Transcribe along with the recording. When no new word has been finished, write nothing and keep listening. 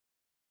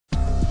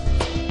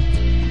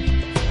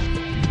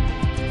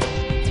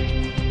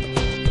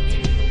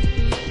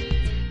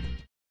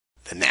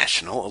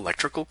National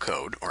Electrical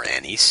Code, or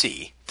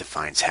NEC,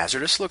 defines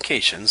hazardous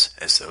locations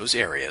as those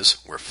areas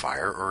where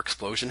fire or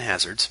explosion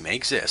hazards may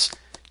exist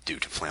due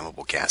to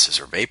flammable gases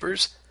or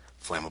vapors,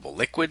 flammable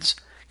liquids,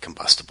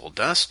 combustible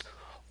dust,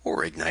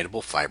 or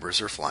ignitable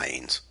fibers or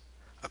flyings.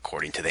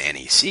 According to the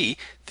NEC,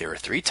 there are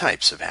three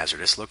types of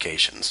hazardous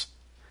locations.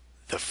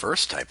 The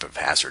first type of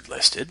hazard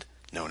listed,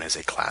 known as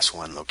a Class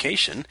 1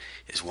 location,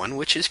 is one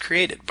which is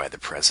created by the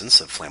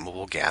presence of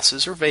flammable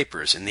gases or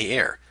vapors in the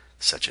air,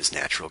 such as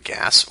natural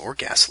gas or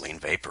gasoline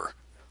vapor.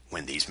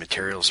 When these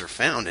materials are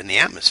found in the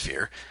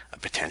atmosphere, a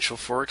potential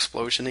for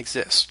explosion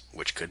exists,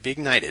 which could be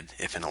ignited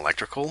if an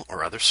electrical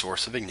or other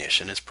source of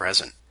ignition is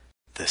present.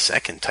 The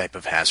second type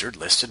of hazard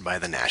listed by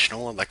the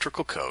National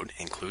Electrical Code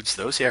includes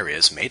those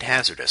areas made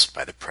hazardous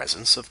by the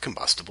presence of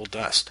combustible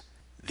dust.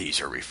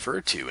 These are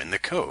referred to in the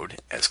code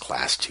as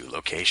Class 2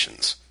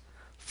 locations.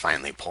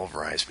 Finely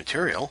pulverized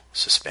material,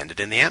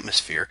 suspended in the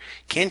atmosphere,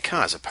 can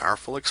cause a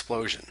powerful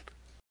explosion.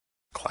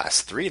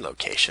 Class 3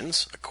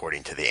 locations,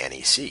 according to the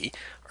NEC,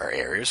 are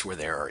areas where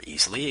there are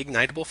easily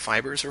ignitable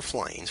fibers or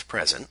flyings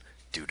present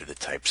due to the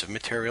types of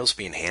materials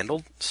being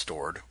handled,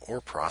 stored,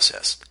 or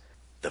processed.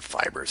 The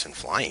fibers and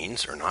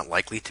flyings are not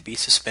likely to be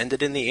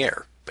suspended in the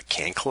air, but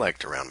can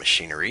collect around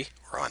machinery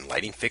or on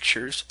lighting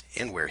fixtures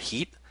and where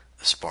heat,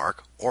 a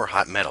spark, or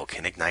hot metal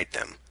can ignite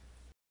them.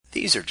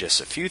 These are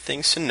just a few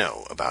things to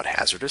know about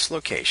hazardous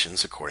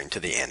locations according to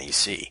the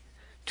NEC.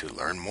 To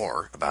learn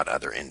more about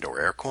other indoor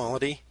air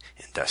quality,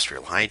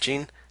 industrial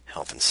hygiene,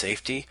 health and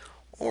safety,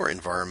 or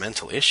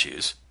environmental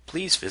issues,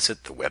 please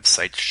visit the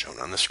website shown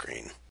on the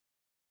screen.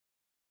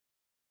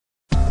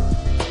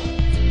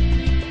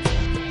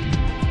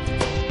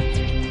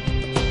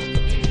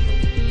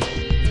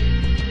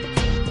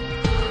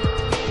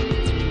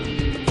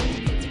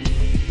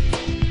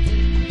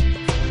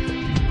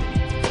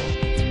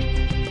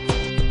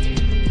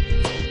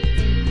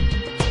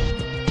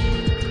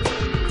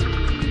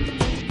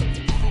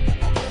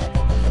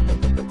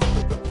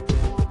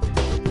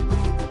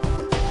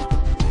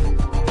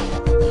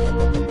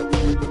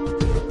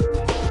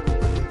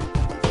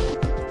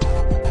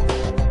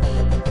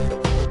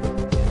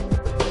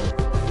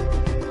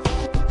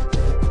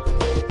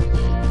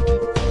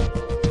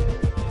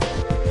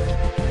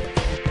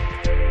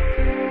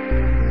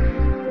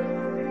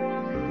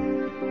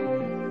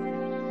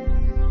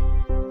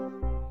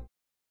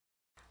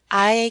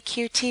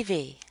 IAQ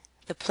TV,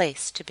 the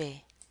place to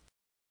be.